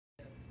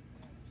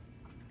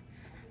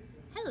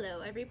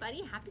Hello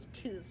everybody, happy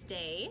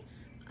Tuesday.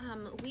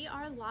 We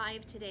are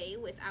live today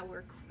with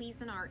our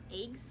Cuisinart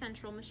Egg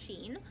Central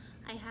machine.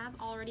 I have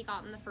already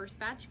gotten the first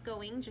batch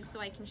going just so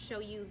I can show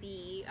you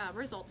the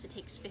results. It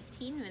takes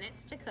 15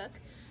 minutes to cook.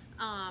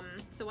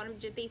 So what I'm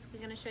just basically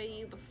going to show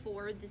you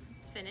before this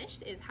is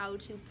finished is how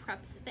to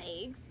prep the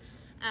eggs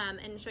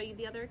and show you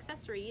the other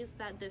accessories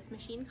that this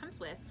machine comes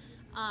with.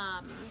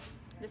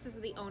 This is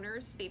the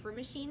owner's favorite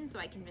machine, so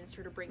I convinced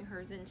her to bring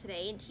hers in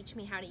today and teach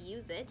me how to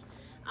use it.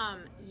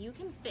 You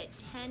can fit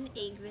 10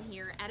 eggs in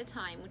here at a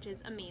time, which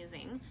is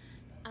amazing.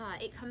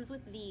 It comes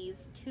with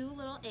these two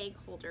little egg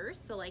holders,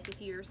 so like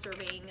if you're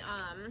serving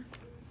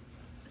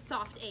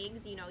soft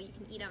eggs, you know, you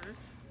can eat them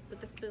with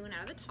the spoon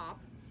out of the top.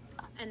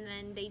 And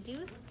then they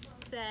do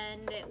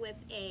send it with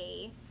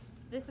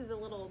this is a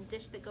little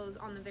dish that goes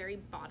on the very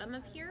bottom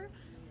of here.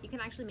 You can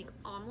actually make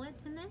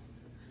omelets in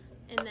this.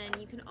 And then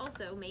you can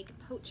also make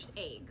poached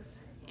eggs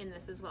in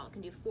this as well. It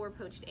can do 4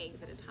 poached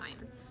eggs at a time.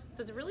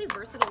 So it's a really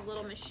versatile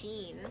little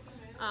machine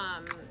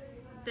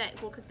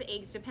that will cook the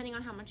eggs depending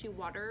on how much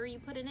water you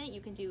put in it. You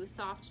can do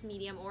soft,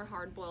 medium, or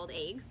hard-boiled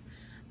eggs.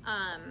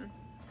 And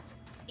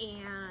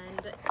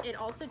it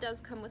also does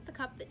come with the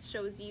cup that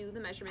shows you the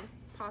measurements.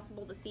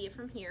 Possible to see it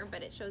from here,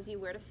 but it shows you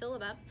where to fill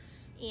it up.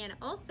 And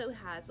also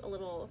has a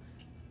little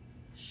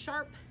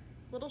sharp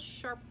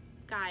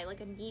guy,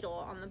 like a needle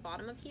on the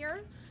bottom of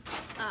here.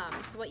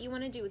 So what you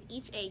want to do with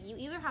each egg, you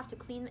either have to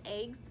clean the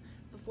eggs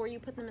before you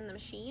put them in the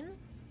machine,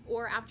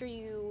 or after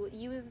you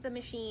use the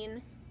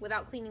machine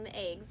without cleaning the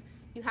eggs,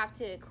 you have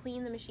to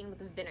clean the machine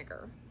with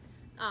vinegar.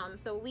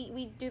 So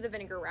we do the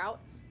vinegar route.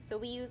 So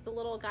we use the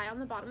little guy on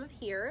the bottom of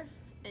here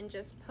and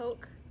just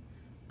poke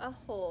a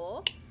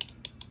hole.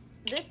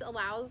 This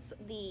allows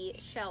the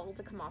shell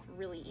to come off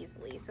really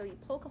easily. So you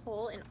poke a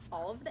hole in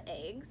all of the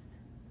eggs.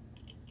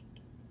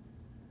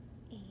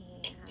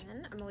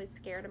 And I'm always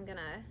scared I'm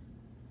gonna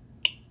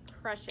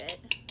crush it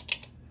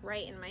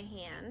right in my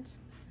hand.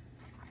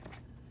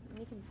 And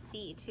you can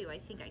see too, I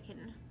think I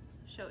can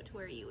show it to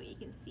where you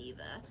can see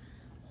the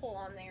hole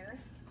on there.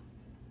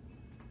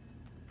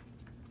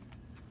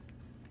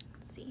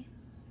 Let's see,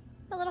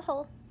 a little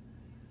hole.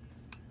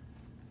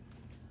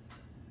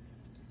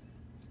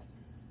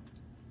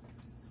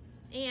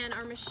 And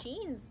our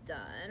machine's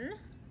done.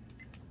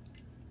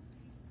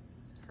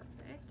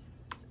 Perfect.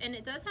 And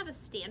it does have a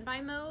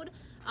standby mode.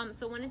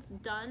 So when it's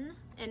done,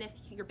 and if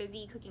you're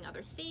busy cooking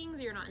other things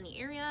or you're not in the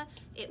area,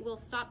 it will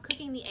stop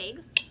cooking the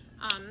eggs.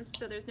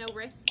 So there's no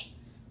risk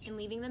in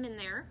leaving them in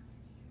there.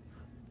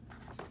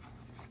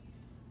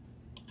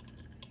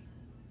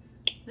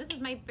 This is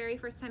my very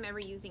first time ever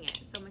using it,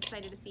 so I'm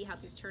excited to see how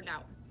these turned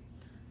out.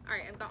 All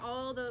right, I've got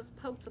all those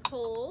poked with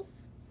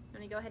holes.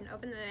 I'm gonna go ahead and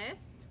open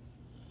this.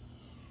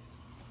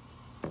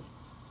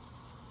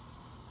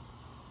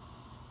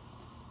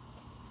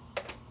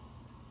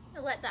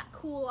 Let that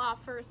cool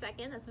off for a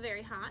second. That's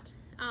very hot.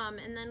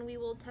 And then we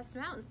will test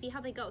them out and see how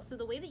they go. So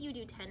the way that you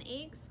do 10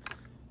 eggs,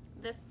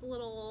 this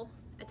little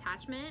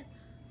attachment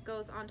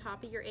goes on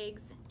top of your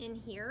eggs in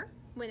here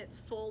when it's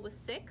full with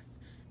 6,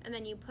 and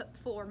then you put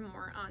 4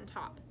 more on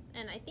top.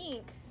 And I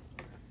think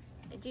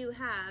I do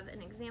have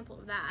an example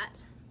of that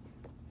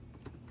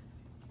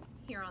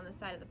here on the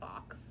side of the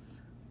box.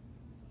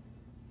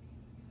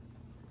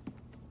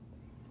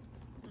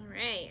 All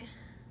right.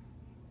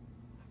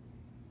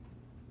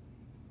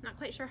 Not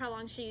quite sure how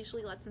long she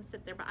usually lets them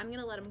sit there, but I'm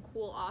gonna let them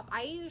cool off.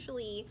 I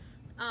usually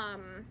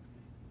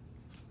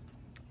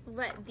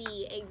let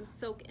the eggs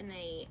soak in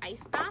a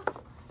ice bath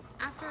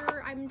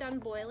after I'm done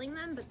boiling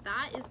them, but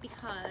that is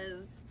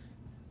because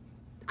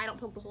I don't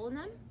poke the hole in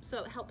them,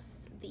 so it helps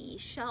the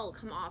shell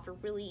come off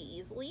really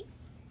easily.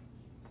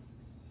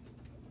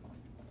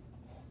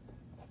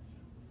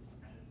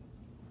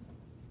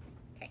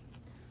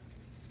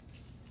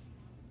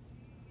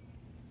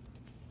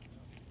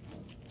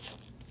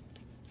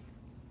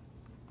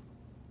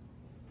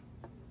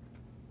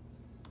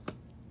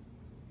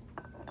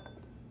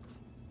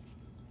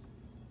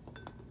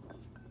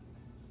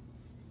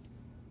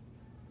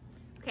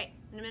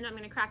 In a minute, I'm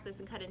going to crack this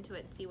and cut into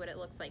it and see what it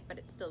looks like, but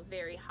it's still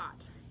very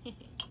hot. You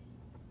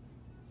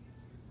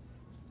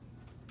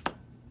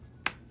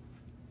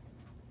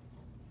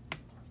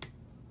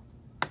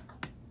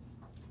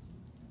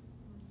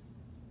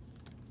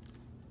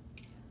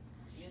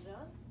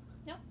done?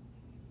 Nope.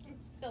 I'm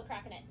still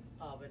cracking it.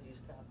 Oh, but you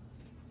stopped.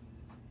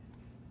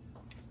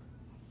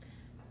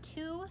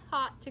 Too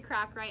hot to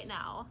crack right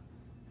now.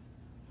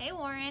 Hey,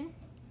 Warren.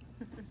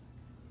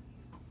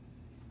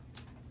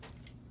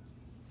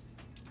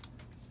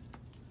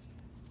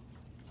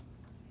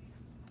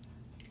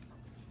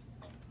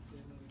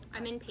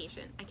 I'm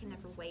impatient. I can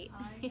never wait.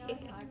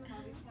 Okay.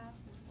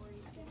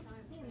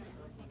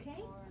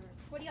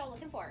 What are y'all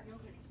looking for?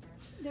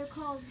 They're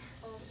called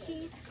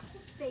cheese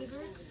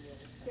savers.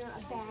 They're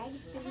a bag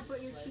that you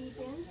put your cheese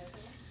in.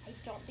 I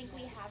don't think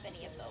we have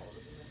any of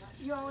those.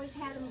 You always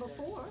had them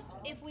before.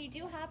 If we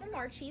do have them,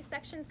 our cheese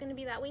section is going to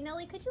be that way.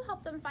 Nellie, could you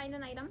help them find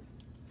an item?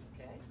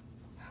 Okay.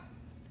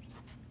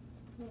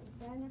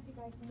 Bad enough you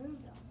guys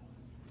moved them.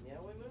 Yeah,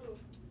 we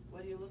moved.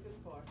 What are you looking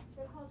for?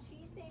 They're called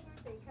cheese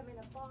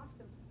box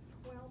of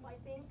 12, I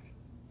think.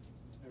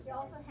 You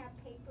also have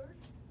paper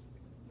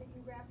that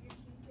you wrap your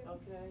cheese in.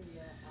 Okay,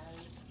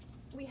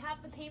 yeah, We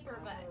have the paper,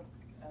 I but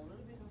have a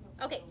little bit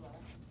of a okay.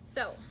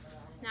 So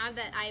now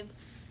that I've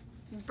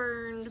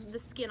burned the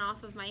skin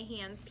off of my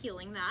hands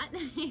peeling that,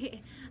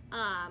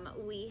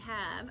 we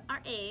have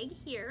our egg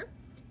here.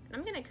 And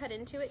I'm gonna cut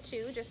into it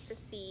too, just to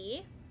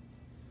see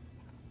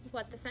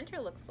what the center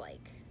looks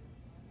like.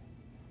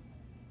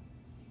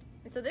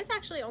 And so this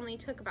actually only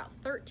took about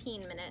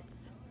 13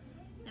 minutes,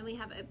 and we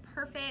have a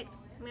perfect,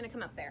 I'm gonna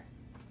come up there.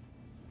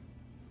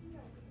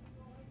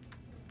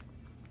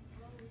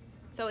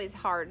 It's always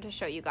hard to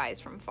show you guys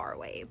from far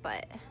away,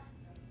 but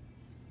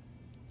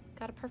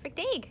got a perfect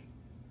egg.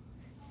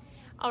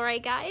 All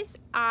right, guys,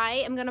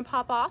 I am gonna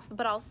pop off,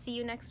 but I'll see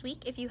you next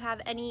week. If you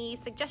have any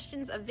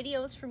suggestions of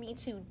videos for me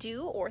to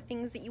do or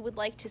things that you would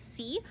like to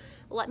see,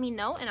 let me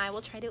know and I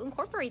will try to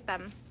incorporate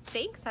them.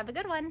 Thanks, have a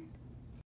good one.